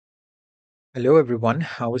Hello everyone,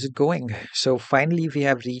 how is it going? So finally we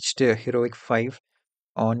have reached Heroic 5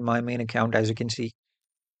 on my main account. As you can see,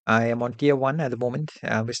 I am on tier 1 at the moment.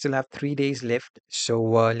 We still have 3 days left, so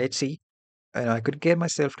let's see. I could get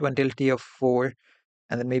myself to until tier 4,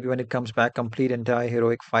 and then maybe when it comes back, complete entire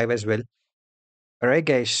Heroic 5 as well. Alright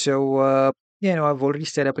guys, so I've already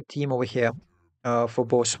set up a team over here for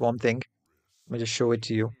boss Swamp Thing. Let me just show it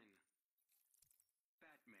to you.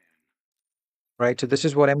 Right, so this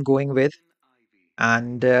is what I'm going with,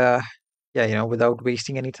 and without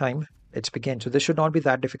wasting any time, let's begin. So this should not be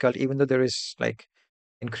that difficult, even though there is like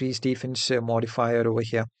increased defense modifier over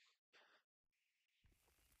here.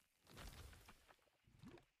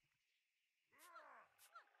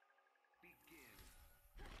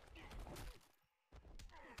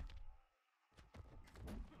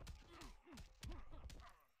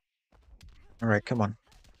 All right, come on.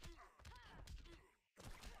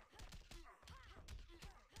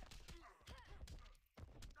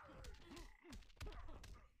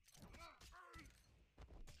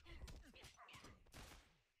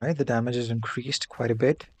 All right, the damage is increased quite a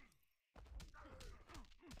bit.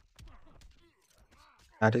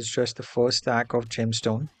 That is just the first stack of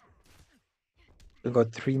gemstone. We've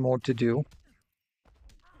got 3 more to do.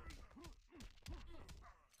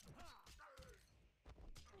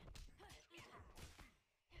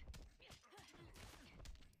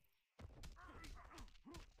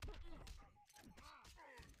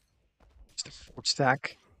 It's the 4th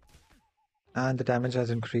stack, and the damage has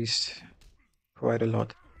increased quite a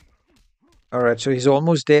lot. All right, so he's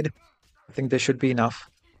almost dead. I think this should be enough.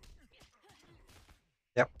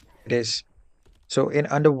 Yep, it is. So in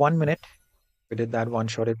under 1 minute, we did that one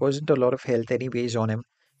shot. It wasn't a lot of health anyways on him.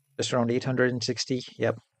 Just around 860.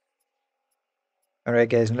 Yep. All right,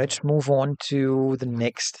 guys, let's move on to the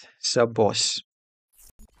next sub boss,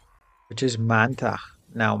 which is Manta.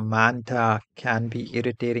 Now, Manta can be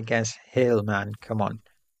irritating as hell, man. Come on.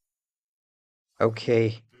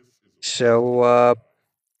 Okay. So,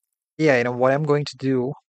 what I'm going to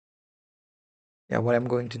do, what I'm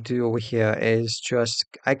going to do over here is just,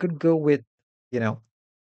 I could go with, you know,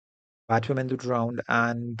 Batwoman the Drowned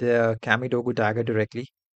and Kamidogu Dagger directly.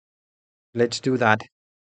 Let's do that.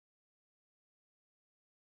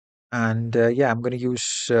 And I'm going to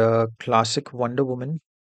use classic Wonder Woman.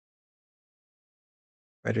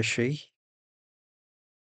 Where is she?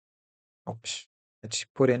 Oops. Let's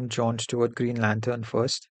put in John Stewart Green Lantern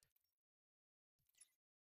first.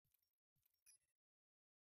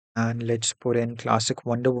 And let's put in classic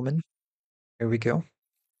Wonder Woman. Here we go.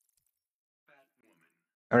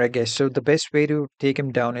 All right, guys. So the best way to take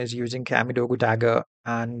him down is using Kamidogu Dagger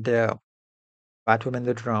and Batwoman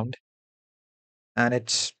the Drowned. And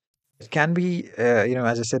it can be,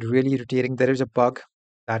 as I said, really irritating. There is a bug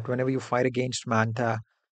that whenever you fight against Manta,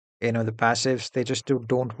 the passives, they just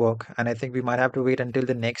don't work. And I think we might have to wait until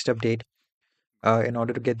the next update in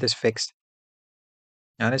order to get this fixed.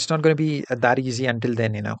 And it's not going to be that easy until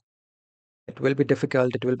then. It will be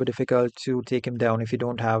difficult. It will be difficult to take him down if you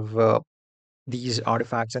don't have these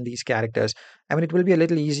artifacts and these characters. I mean, it will be a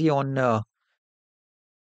little easy on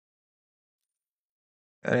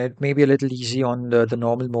it may be a little easy on the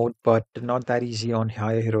normal mode, but not that easy on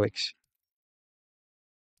higher heroics.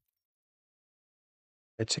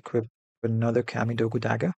 Let's equip another Kamidogu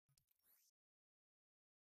dagger.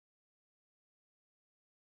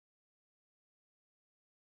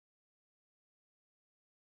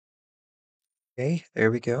 Okay,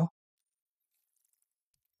 there we go.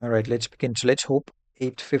 All right, let's begin. So let's hope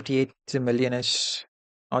 858 million is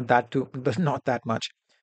not that too, but not that much.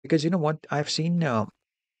 Because you know what? I've seen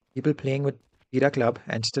people playing with Pira Club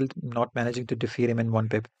and still not managing to defeat him in one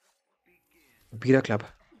pip. Pira Club.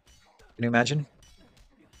 Can you imagine?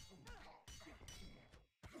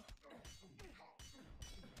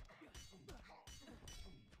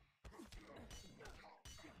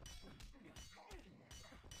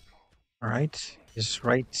 All right, he's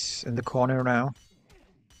right in the corner now.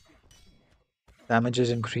 Damage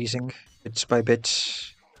is increasing bits by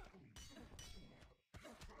bits.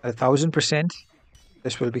 At 1000%,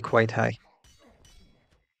 this will be quite high.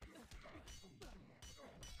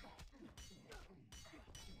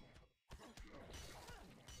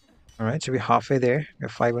 All right, so we're halfway there. We're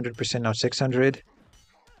 500% now, 600.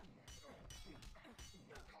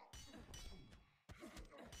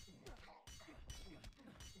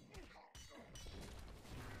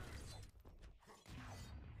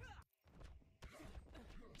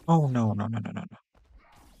 Oh, no, no, no, no, no, no.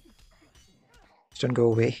 Just don't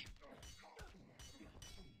go away.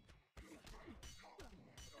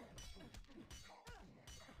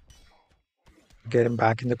 Get him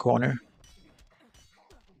back in the corner.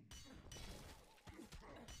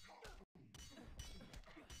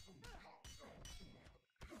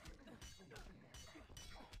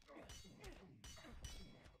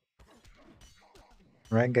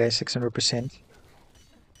 Right, guys, 600%.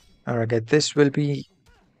 All right, guys, this will be,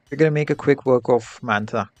 we're gonna make a quick work of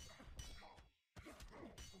Mantha.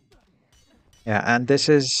 Yeah, and this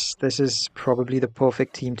is probably the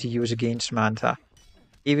perfect team to use against Mantha.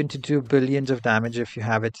 Even to do billions of damage if you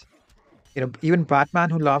have it. Even Batman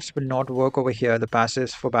Who Laughs will not work over here. The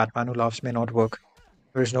passives for Batman Who Laughs may not work.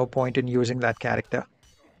 There is no point in using that character.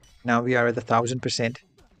 Now we are at the 1000%.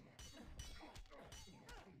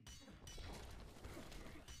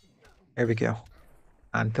 There we go.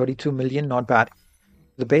 And 32 million, not bad.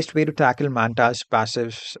 The best way to tackle Manta's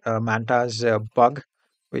passives, Manta's bug,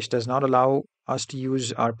 which does not allow us to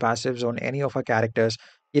use our passives on any of our characters.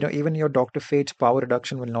 Even your Dr. Fate's power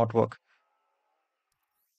reduction will not work.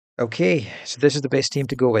 Okay, so this is the best team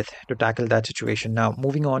to go with to tackle that situation. Now,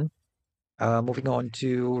 moving on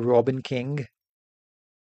to Robin King.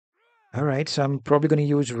 All right, so I'm probably going to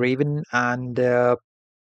use Raven and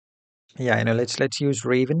yeah, let's use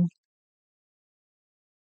Raven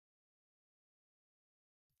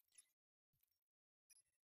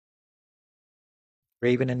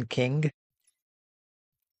and King.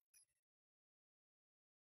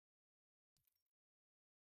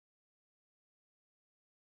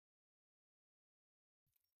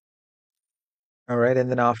 All right, and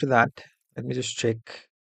then after that, let me just check.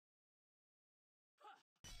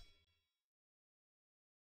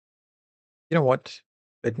 You know what?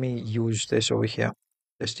 Let me use this over here.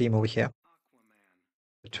 This team over here.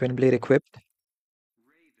 The Twin Blade equipped.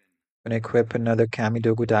 Gonna equip another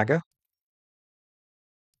Kamidogu dagger.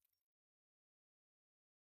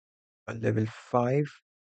 A level 5.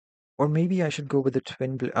 Or maybe I should go with the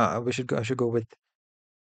Twin Blade. I should go with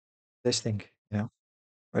this thing.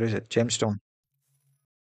 What is it? Gemstone.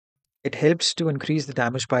 It helps to increase the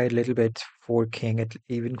damage by a little bit for King,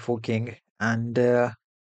 even for King. And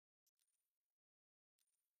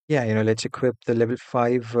yeah, let's equip the level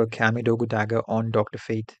 5 Kamidogu dagger on Dr.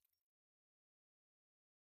 Fate.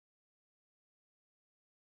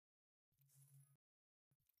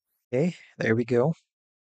 Okay, there we go.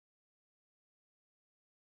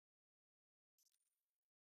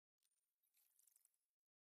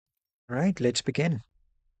 All right, let's begin.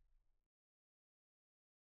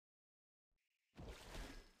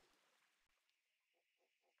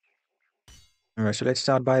 All right, so let's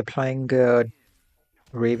start by applying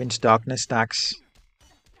Raven's Darkness stacks.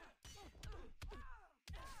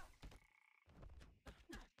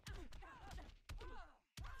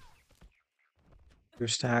 Two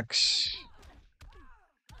stacks,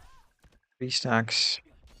 three stacks,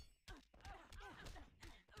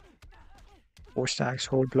 four stacks,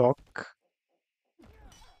 whole block.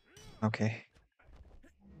 Okay.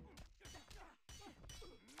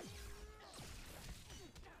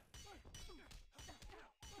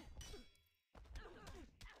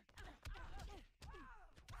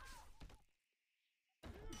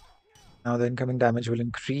 Now the incoming damage will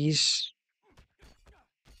increase.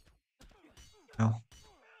 No.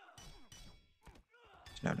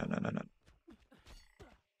 No, no, no, no, no.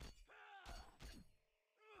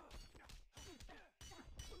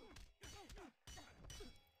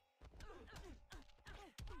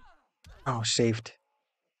 Oh, saved.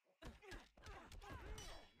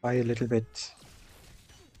 By a little bit.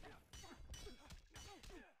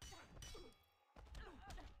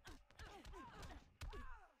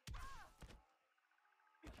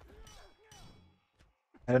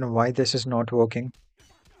 I don't know why this is not working.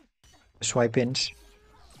 Swipe ins.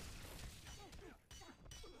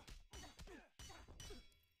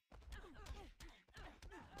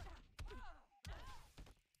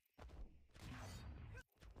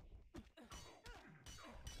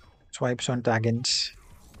 Swipes on tag ins.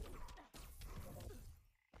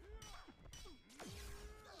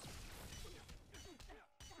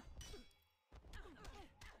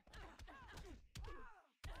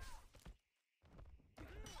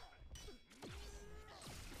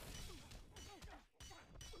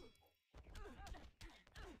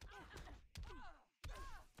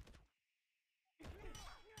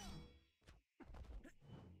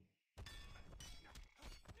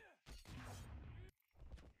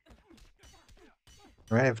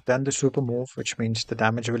 Right, I've done the super move, which means the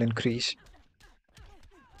damage will increase.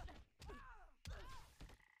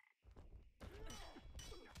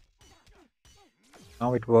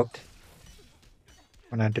 Now it worked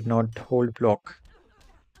when I did not hold block.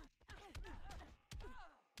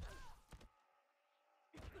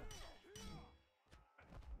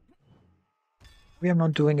 We are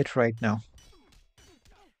not doing it right now.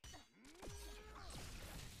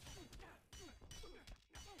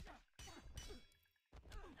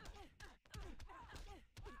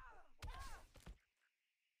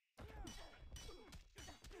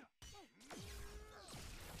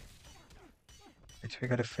 Right, we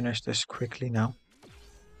gotta finish this quickly now.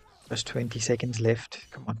 Just 20 seconds left.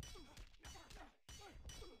 Come on.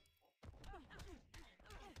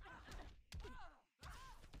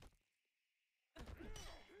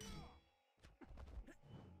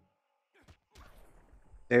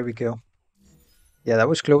 There we go. Yeah, that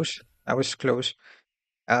was close. That was close.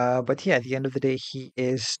 But yeah, at the end of the day, he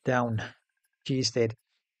is down. She's dead.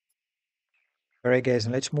 All right, guys,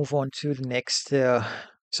 and let's move on to the next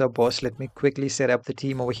sub boss. Let me quickly set up the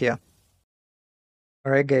team over here.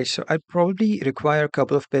 All right, guys, so I'll probably require a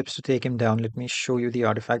couple of pips to take him down. Let me show you the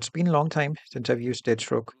artifact. It's been a long time since I've used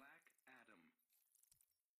Deathstroke.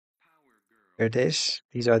 There it is.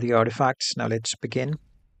 These are the artifacts. Now let's begin.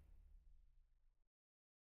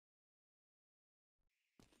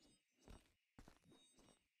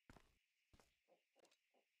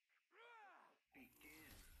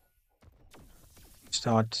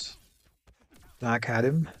 Start Black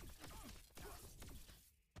Adam.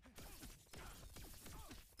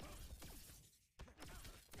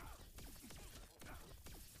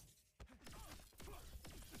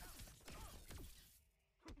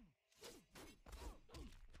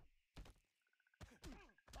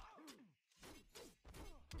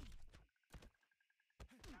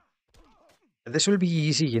 This will be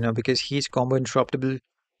easy, because he's combo interruptible.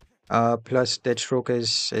 Plus Deathstroke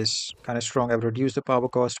is kind of strong. I've reduced the power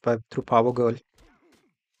cost through Power Girl.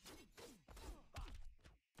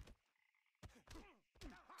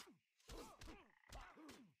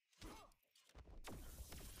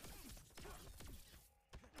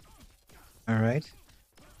 All right.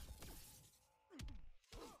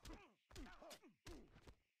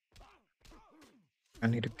 I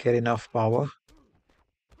need to get enough power.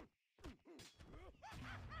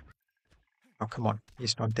 Oh, come on.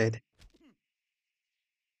 He's not dead.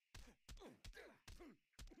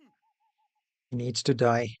 He needs to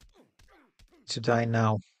die. Needs to die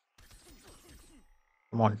now.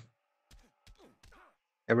 Come on.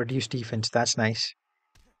 I reduced defense. That's nice.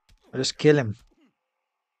 I'll just kill him.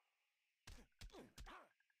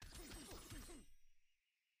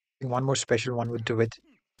 I think one more special one would do it.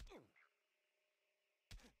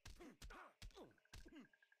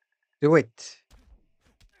 Do it.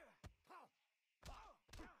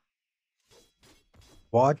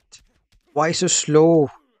 What? Why so slow,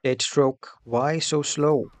 Deathstroke? Why so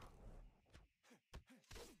slow?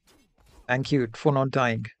 Thank you for not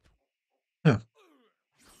dying. Huh.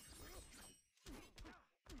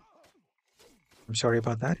 I'm sorry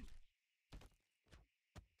about that.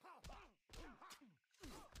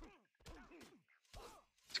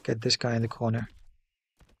 Let's get this guy in the corner.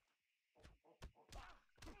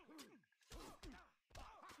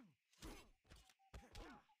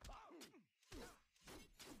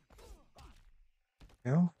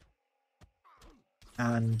 No.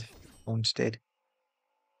 And Bones dead.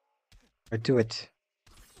 Right, do it.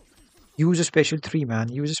 Use a special 3, man.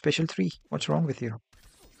 Use a special 3. What's wrong with you?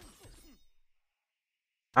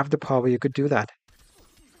 Have the power, you could do that.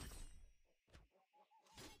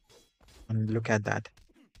 And look at that.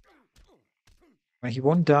 He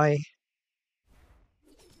won't die.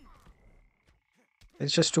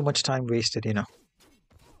 It's just too much time wasted.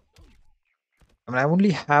 I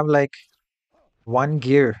only have like one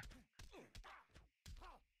gear.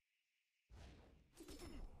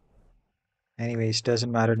 Anyways,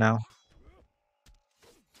 doesn't matter now.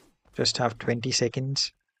 Just have 20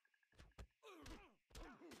 seconds.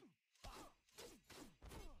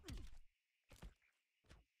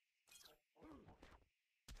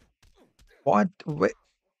 What? Wait.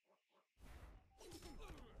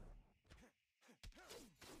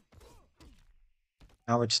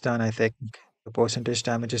 Now it's done, I think. The percentage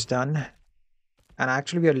damage is done. And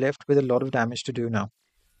actually, we are left with a lot of damage to do now.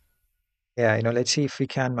 Yeah, let's see if we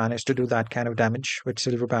can manage to do that kind of damage with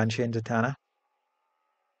Silver Banshee and Zatanna.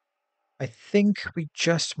 I think we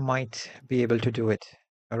just might be able to do it.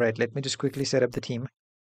 All right, let me just quickly set up the team.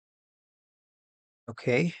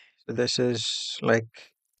 Okay, so this is like,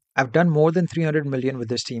 I've done more than 300 million with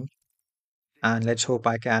this team. And let's hope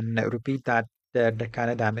I can repeat that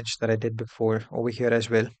kind of damage that I did before over here as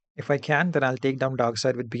well. If I can, then I'll take down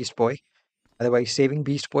Darkseid with Beast Boy. Otherwise, saving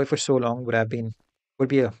Beast Boy for so long would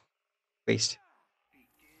be a waste.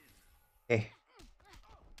 Okay.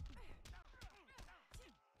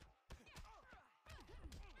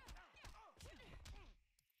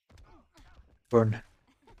 Burn.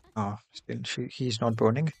 Oh, still he's not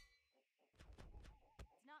burning.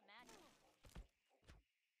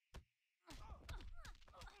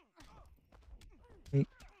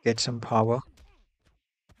 Get some power.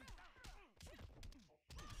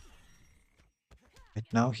 Right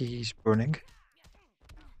now he's burning.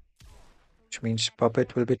 which means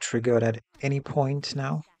puppet will be triggered at any point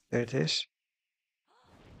now. There it is.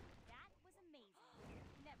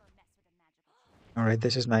 All right,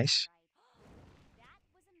 this is nice.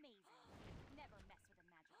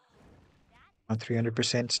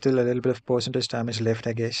 300%, still a little bit of percentage damage left,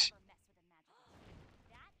 I guess.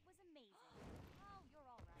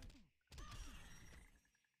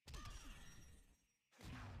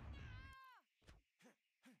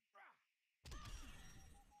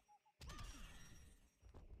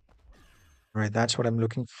 All right, that's what I'm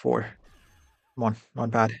looking for. Come on,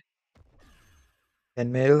 not bad.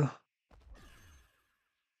 10 mil.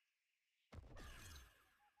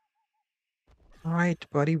 All right,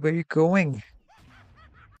 buddy, where you going?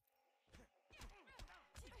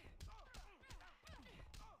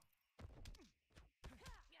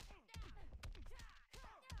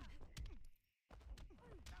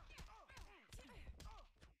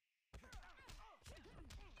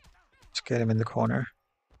 Let's get him in the corner.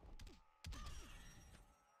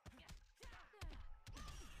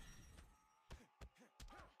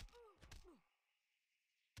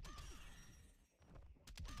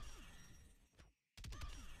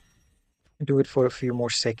 Do it for a few more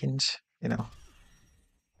seconds, you know.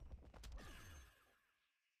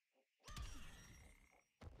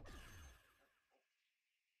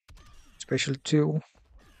 Special 2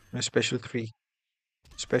 and a special 3.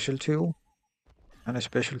 Special 2 and a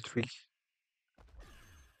special 3.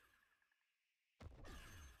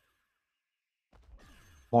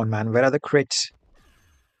 Come on, man, where are the crits?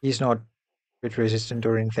 He's not crit resistant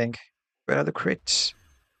or anything. Where are the crits?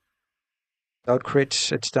 Without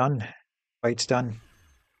crits, it's done. Fight's done.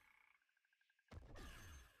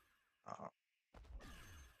 Uh,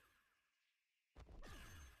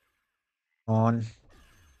 on.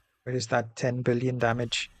 Where is that 10 billion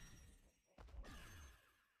damage?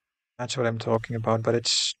 That's what I'm talking about, but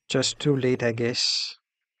it's just too late, I guess.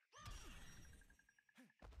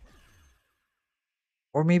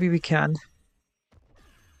 Or maybe we can.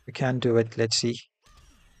 We can do it. Let's see.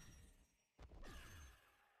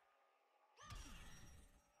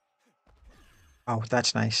 Oh,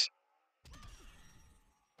 that's nice.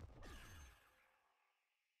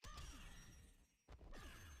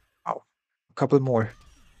 Oh, a couple more.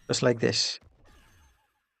 Just like this.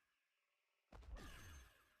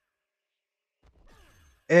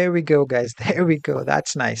 There we go, guys. There we go.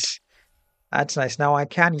 That's nice. That's nice. Now I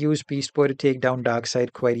can use Beast Boy to take down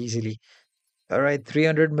Darkseid quite easily. All right,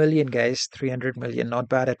 300 million, guys. 300 million. Not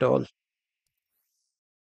bad at all.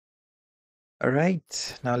 All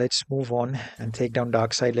right, now let's move on and take down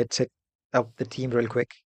Darkseid. Let's set up the team real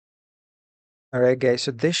quick. All right, guys.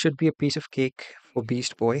 So this should be a piece of cake for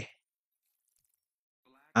Beast Boy.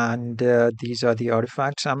 And these are the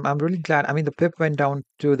artifacts. I'm really glad. I mean, the pip went down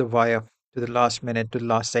to the wire, to the last minute, to the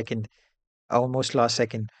last second, almost last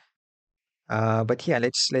second. But yeah,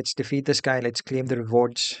 let's defeat this guy. Let's claim the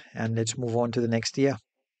rewards and let's move on to the next tier.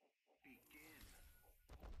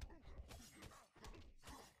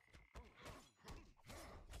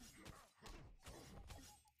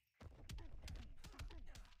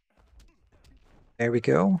 There we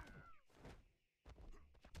go.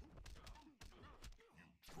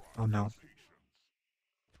 Oh no,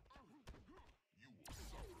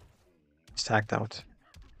 it's tagged out.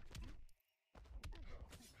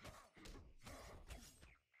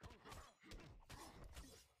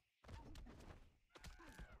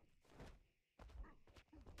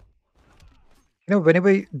 You know,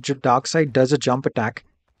 whenever Darkseid does a jump attack,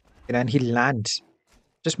 you know, and he lands,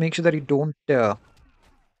 just make sure that you don't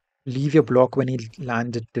leave your block when he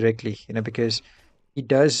lands it directly. You know, because he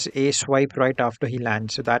does a swipe right after he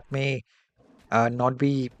lands, so that may not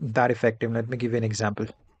be that effective. Let me give you an example.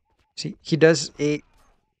 See, he does a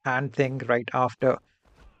hand thing right after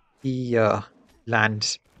he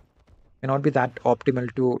lands. May not be that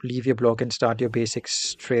optimal to leave your block and start your basics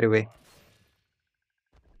straight away.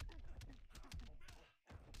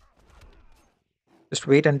 Just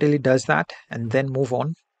wait until he does that and then move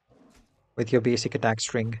on with your basic attack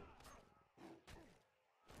string.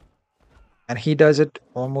 And he does it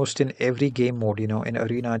almost in every game mode, you know, in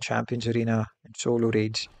arena, champions arena, and solo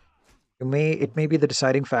raids. It may be the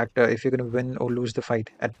deciding factor if you're going to win or lose the fight.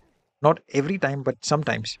 At not every time, but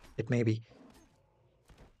sometimes it may be.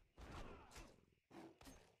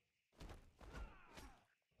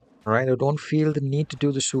 All right, I don't feel the need to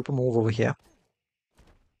do the super move over here.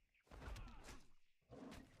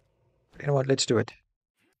 You know what? Let's do it.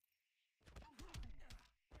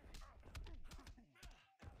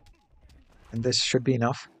 And this should be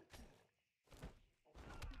enough.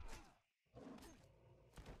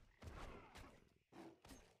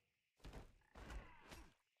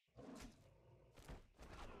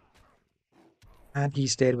 And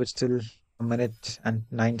he's dead with still a minute and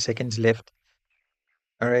 9 seconds left.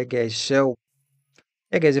 Alright, guys. So,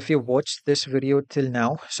 yeah, guys, if you watched this video till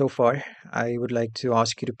now so far, I would like to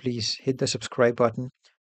ask you to please hit the subscribe button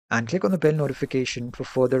and click on the bell notification for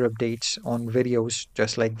further updates on videos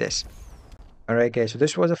just like this. Alright, guys. So,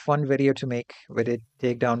 this was a fun video to make where it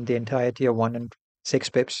take down the entire tier 1 and 6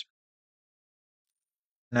 pips.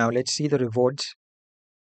 Now, let's see the rewards.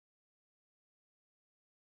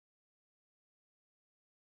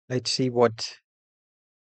 Let's see what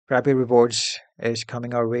crappy rewards is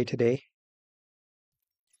coming our way today.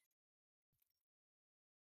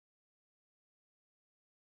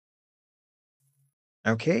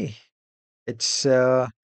 Okay, it's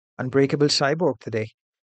Unbreakable Cyborg today.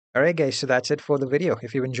 Alright guys, so that's it for the video.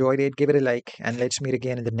 If you enjoyed it, give it a like and let's meet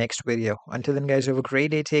again in the next video. Until then guys, have a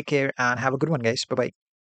great day, take care and have a good one guys. Bye bye.